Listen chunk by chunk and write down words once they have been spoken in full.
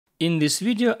In this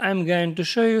video I'm going to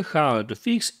show you how to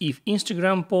fix if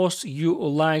Instagram post you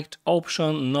liked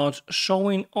option not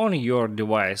showing on your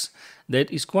device. That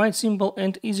is quite simple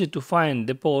and easy to find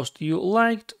the post you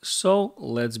liked, so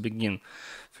let's begin.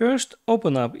 First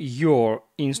open up your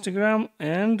Instagram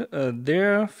and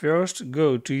there first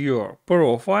go to your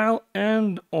profile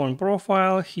and on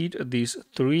profile hit this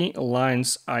three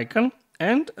lines icon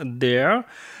and there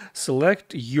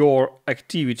select your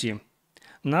activity.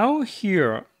 Now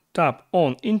here tap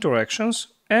on interactions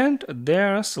and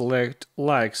there select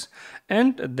likes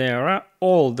and there are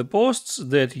all the posts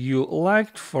that you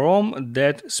liked from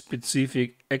that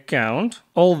specific account.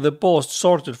 All the posts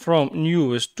sorted from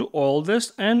newest to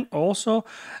oldest, and also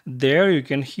there you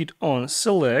can hit on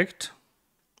select,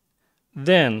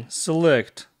 then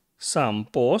select some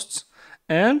posts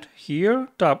and here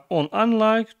tap on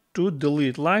unlike to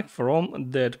delete like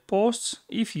from that posts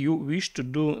if you wish to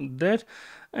do that,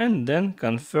 and then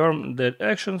confirm that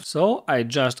action. So I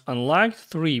just unliked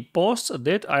 3 posts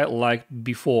that I liked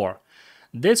before.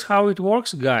 That's how it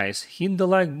works, guys. Hit the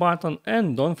like button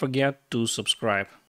and don't forget to subscribe.